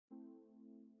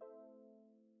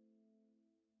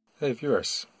Hey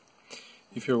viewers,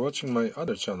 if you're watching my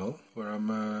other channel where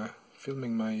I'm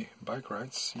filming my bike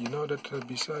rides, you know that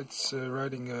besides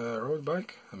riding a road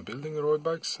bike and building road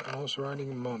bikes, I'm also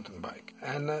riding a mountain bike.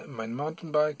 And my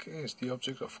mountain bike is the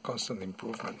object of constant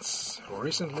improvements.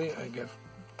 Recently I got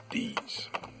these,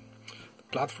 the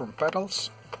platform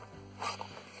pedals,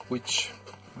 which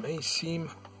may seem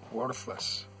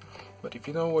worthless, but if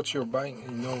you know what you're buying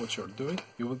and you know what you're doing,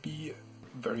 you will be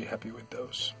very happy with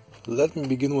those. Let me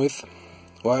begin with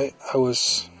why I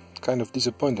was kind of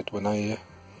disappointed when I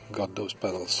got those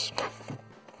pedals.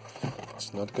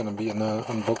 It's not gonna be an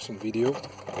unboxing video.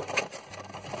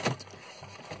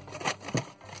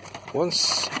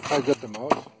 Once I got them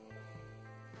out,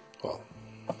 well,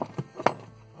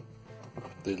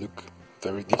 they look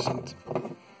very decent.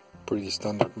 Pretty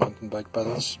standard mountain bike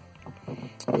pedals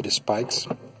with the spikes.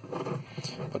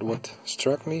 But what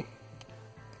struck me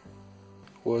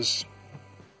was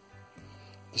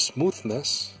the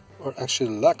smoothness, or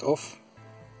actually lack of,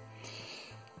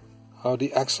 how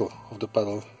the axle of the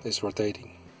pedal is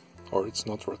rotating, or it's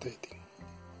not rotating.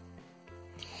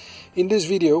 In this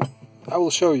video I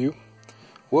will show you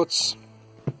what's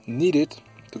needed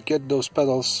to get those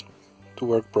pedals to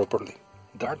work properly.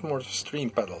 Dartmoor stream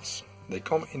pedals, they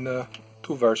come in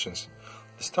two versions,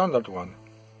 the standard one,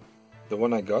 the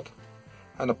one I got,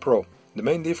 and a Pro. The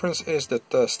main difference is that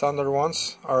the standard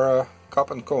ones are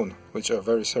cup and cone, which are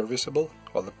very serviceable,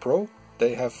 while the Pro,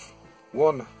 they have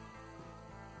one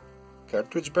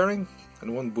cartridge bearing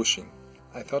and one bushing.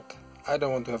 I thought, I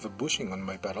don't want to have a bushing on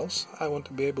my pedals, I want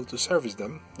to be able to service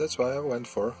them, that's why I went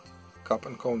for cup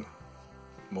and cone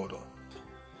model.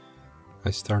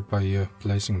 I start by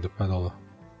placing the pedal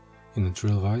in a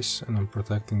drill vise, and I'm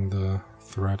protecting the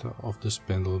thread of the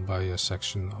spindle by a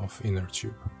section of inner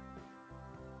tube.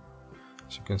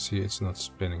 As you can see, it's not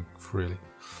spinning freely.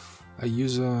 I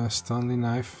use a Stanley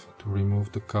knife to remove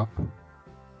the cup.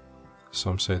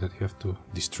 Some say that you have to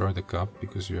destroy the cup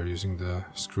because you are using the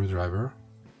screwdriver.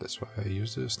 That's why I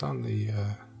use the Stanley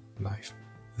knife.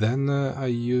 Then I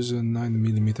use a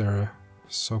 9mm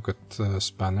socket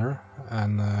spanner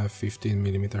and a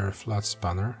 15mm flat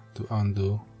spanner to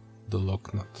undo the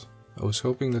lock nut. I was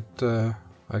hoping that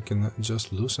I can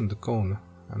just loosen the cone,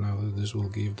 and this will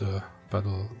give the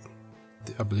pedal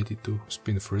the ability to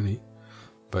spin freely.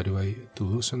 By the way, to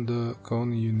loosen the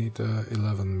cone you need a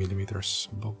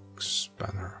 11mm box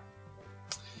spanner.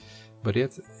 But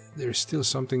yet there is still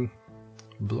something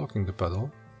blocking the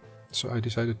pedal, so I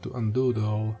decided to undo the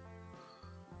whole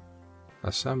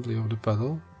assembly of the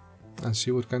pedal and see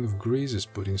what kind of grease is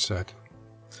put inside.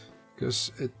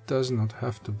 Because it does not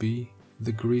have to be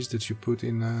the grease that you put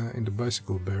in the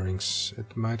bicycle bearings.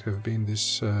 It might have been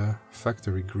this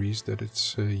factory grease that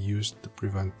it's used to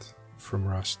prevent from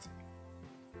rust.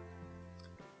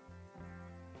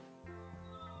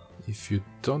 If you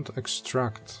don't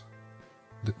extract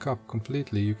the cup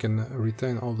completely, you can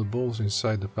retain all the balls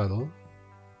inside the pedal.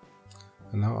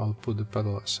 And now I'll put the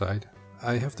pedal aside.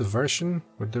 I have the version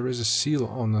where there is a seal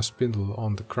on a spindle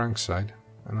on the crank side,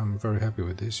 and I'm very happy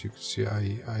with this. You can see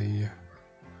I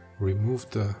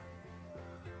removed the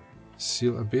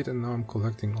seal a bit, and now I'm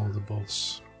collecting all the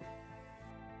balls.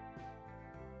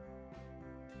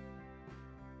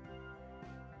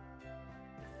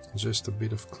 Just a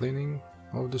bit of cleaning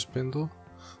of the spindle.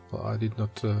 Well, I did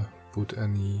not put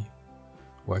any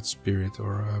white spirit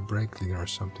or brake cleaner or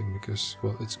something, because,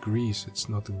 well, it's grease, it's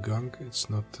not a gunk, it's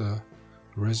not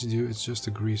residue, it's just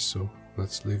a grease, so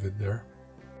let's leave it there.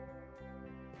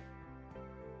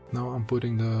 Now I'm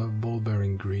putting the ball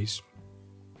bearing grease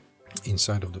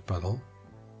inside of the pedal.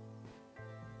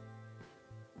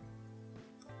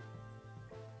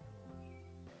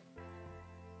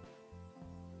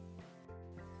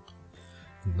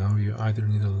 Now you either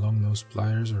need a long nose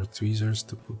pliers or tweezers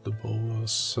to put the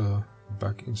balls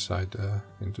back inside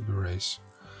into the race.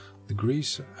 The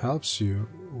grease helps you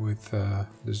with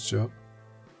this job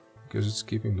because it's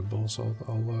keeping the balls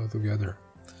all together.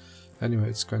 Anyway,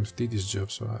 it's kind of tedious job,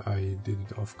 so I did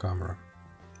it off camera.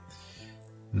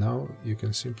 Now you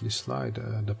can simply slide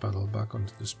the pedal back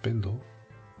onto the spindle,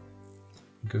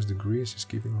 because the grease is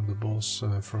keeping all the balls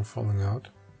from falling out.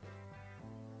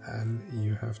 And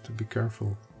you have to be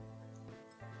careful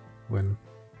when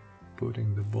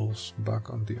putting the balls back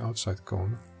on the outside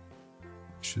cone.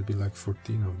 It should be like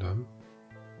 14 of them.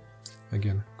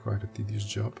 Again, quite a tedious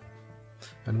job.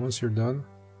 And once you're done,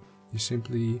 you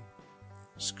simply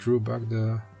screw back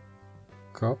the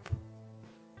cup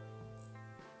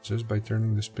just by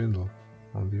turning the spindle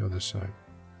on the other side.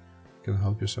 You can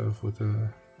help yourself with the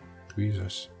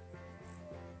tweezers.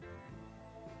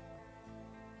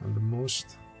 And the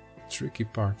most tricky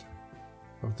part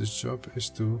of this job is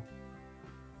to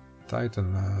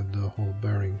tighten the whole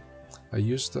bearing. I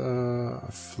used a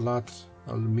flat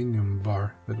aluminium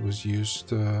bar that was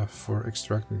used for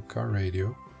extracting car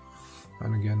radio,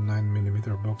 and again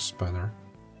 9mm box spanner.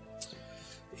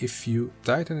 If you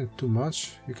tighten it too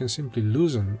much, you can simply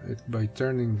loosen it by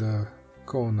turning the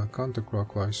cone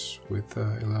counterclockwise with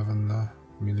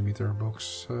 11mm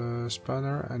box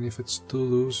spanner, and if it's too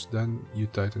loose, then you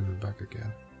tighten it back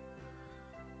again.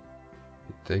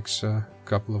 It takes a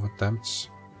couple of attempts,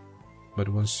 but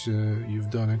once you've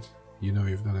done it, you know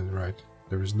you've done it right.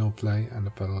 There is no play and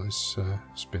the pedal is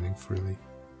spinning freely.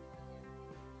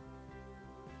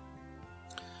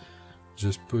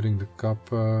 Just putting the cup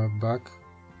back,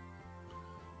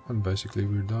 and basically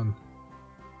we're done.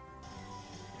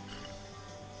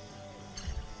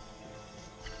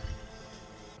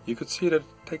 You could see that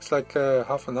it takes like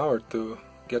half an hour to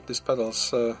get these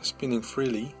pedals spinning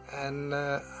freely, and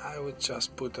I would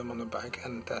just put them on the bike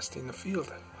and test in the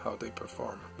field how they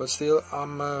perform. But still,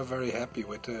 I'm very happy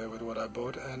with what I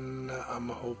bought, and I'm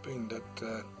hoping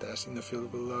that test in the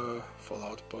field will fall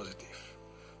out positive.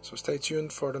 So stay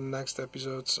tuned for the next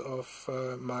episodes of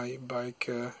my bike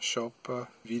shop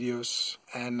videos,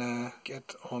 and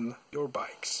get on your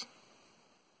bikes.